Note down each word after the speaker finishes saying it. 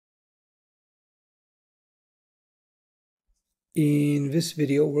In this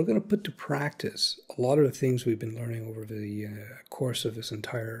video, we're going to put to practice a lot of the things we've been learning over the course of this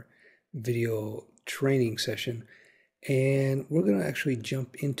entire video training session. And we're going to actually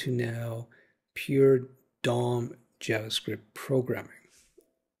jump into now pure DOM JavaScript programming.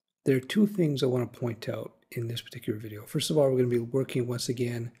 There are two things I want to point out in this particular video. First of all, we're going to be working once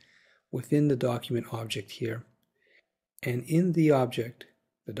again within the document object here. And in the object,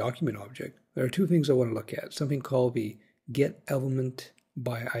 the document object, there are two things I want to look at. Something called the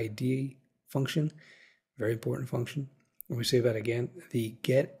getElementById function, very important function. Let me say that again, the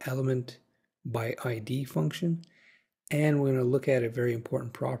getElementById function. And we're going to look at a very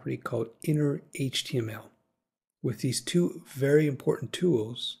important property called inner HTML. With these two very important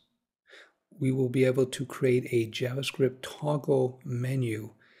tools, we will be able to create a JavaScript toggle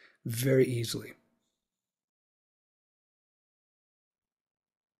menu very easily.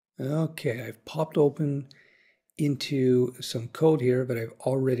 Okay, I've popped open into some code here that I've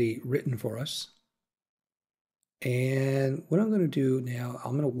already written for us. And what I'm going to do now,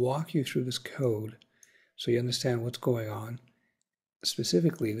 I'm going to walk you through this code so you understand what's going on.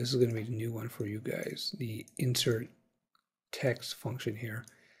 Specifically, this is going to be the new one for you guys, the insert text function here.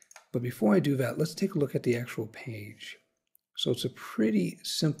 But before I do that, let's take a look at the actual page. So it's a pretty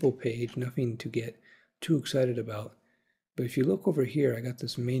simple page, nothing to get too excited about. But if you look over here, I got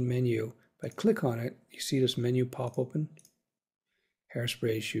this main menu. If I click on it, you see this menu pop open.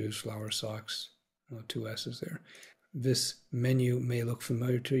 Hairspray, shoes, flower, socks, two S's there. This menu may look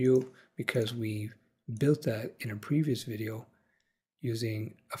familiar to you because we built that in a previous video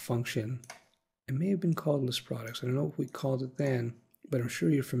using a function. It may have been called list products. I don't know if we called it then, but I'm sure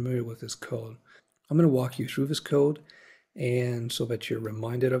you're familiar with this code. I'm going to walk you through this code and so that you're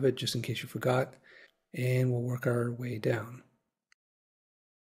reminded of it just in case you forgot, and we'll work our way down.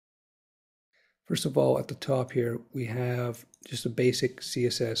 First of all, at the top here, we have just a basic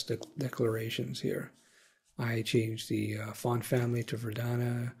CSS declarations here. I changed the font family to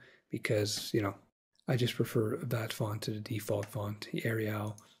Verdana because, I just prefer that font to the default font,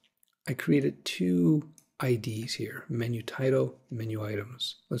 Arial. I created two IDs here, menu title, menu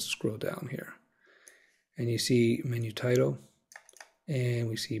items. Let's scroll down here. And you see menu title, and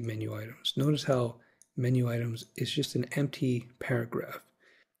we see menu items. Notice how menu items is just an empty paragraph.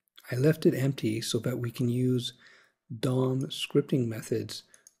 I left it empty so that we can use DOM scripting methods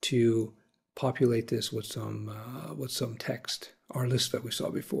to populate this with some text, our list that we saw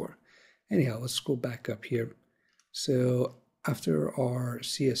before. Anyhow, let's go back up here. So after our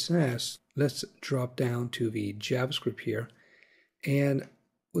CSS, let's drop down to the JavaScript here, and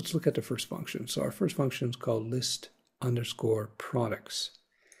let's look at the first function. So our first function is called list_products.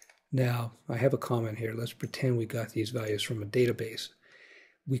 Now, I have a comment here. Let's pretend we got these values from a database.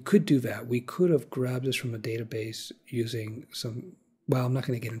 We could do that. We could have grabbed this from a database using some, well, I'm not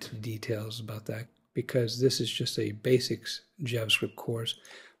going to get into the details about that because this is just a basics JavaScript course,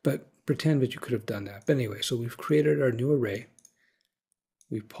 but pretend that you could have done that. But anyway, so we've created our new array.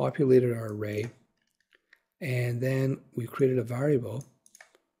 We've populated our array, and then we've created a variable,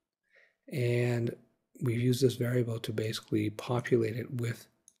 and we've used this variable to basically populate it with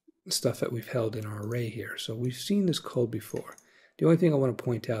stuff that we've held in our array here. So we've seen this code before. The only thing I want to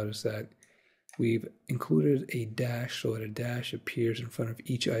point out is that we've included a dash so that a dash appears in front of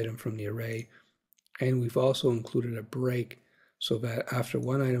each item from the array, and we've also included a break so that after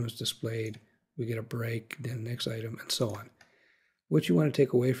one item is displayed, we get a break, then the next item, and so on. What you want to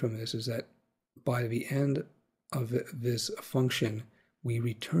take away from this is that by the end of this function, we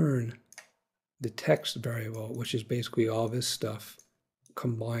return the text variable, which is basically all this stuff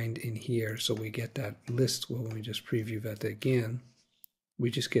combined in here. So we get that list. Well, when we just preview that again, we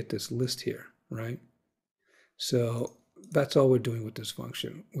just get this list here, right? So that's all we're doing with this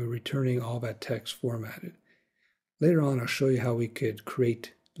function. We're returning all that text formatted. Later on, I'll show you how we could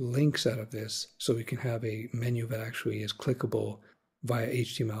create links out of this so we can have a menu that actually is clickable via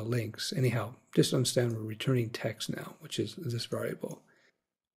HTML links. Anyhow, just understand we're returning text now, which is this variable.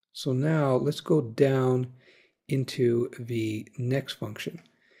 So now let's go down into the next function.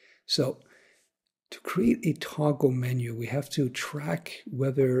 So to create a toggle menu, we have to track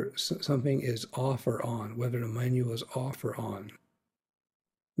whether something is off or on, whether the menu is off or on.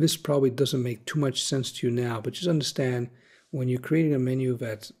 This probably doesn't make too much sense to you now, but just understand when you're creating a menu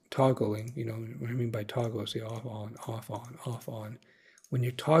that's toggling, what I mean by toggle is the off, on, off, on, off, on. When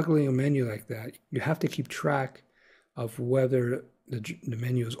you're toggling a menu like that, you have to keep track of whether the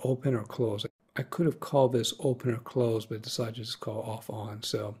menu is open or closed. I could have called this open or closed, but decided to just call off, on.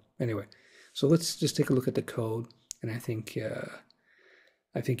 So anyway, so let's just take a look at the code, and I think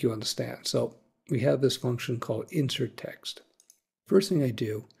you understand. So we have this function called insert text. First thing I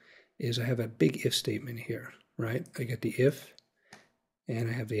do is I have a big if statement here, right? I get the if and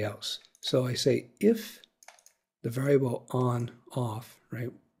I have the else. So I say if the variable on off, right?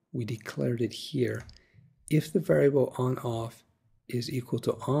 We declared it here. If the variable on off is equal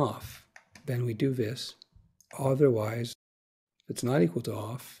to off, then we do this. Otherwise, if it's not equal to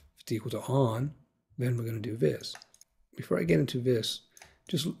off, if it's equal to on, then we're going to do this. Before I get into this,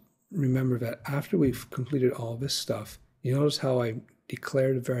 just remember that after we've completed all this stuff, you notice how I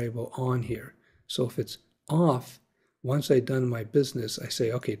declared a variable on here. So if it's off, once I've done my business, I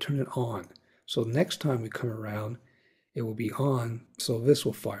say, okay, turn it on. So next time we come around, it will be on, so this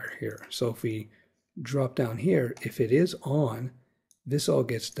will fire here. So if we drop down here, if it is on, this all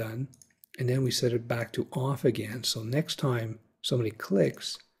gets done, and then we set it back to off again. So next time somebody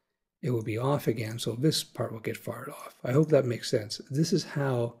clicks, it will be off again, so this part will get fired off. I hope that makes sense. This is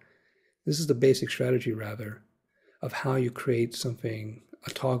the basic strategy, rather, of how you create something,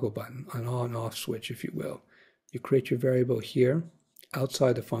 a toggle button, an on-off switch, if you will. You create your variable here,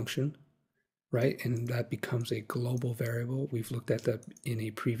 outside the function, right? And that becomes a global variable. We've looked at that in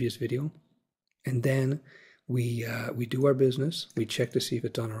a previous video. And then we do our business. We check to see if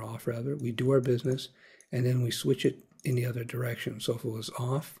it's on or off, rather. We do our business, and then we switch it in the other direction. So if it was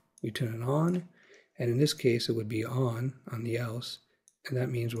off, we turn it on. And in this case, it would be on the else. And that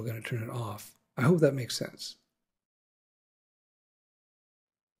means we're going to turn it off. I hope that makes sense.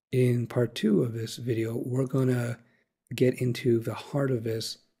 In part 2 of this video, we're going to get into the heart of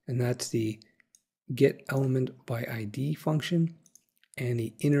this, and that's the get element by ID function and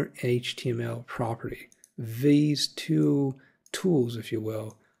the inner HTML property. These two tools, if you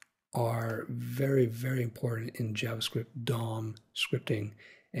will, are very, very important in JavaScript DOM scripting,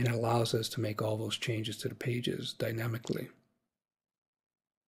 and it allows us to make all those changes to the pages dynamically.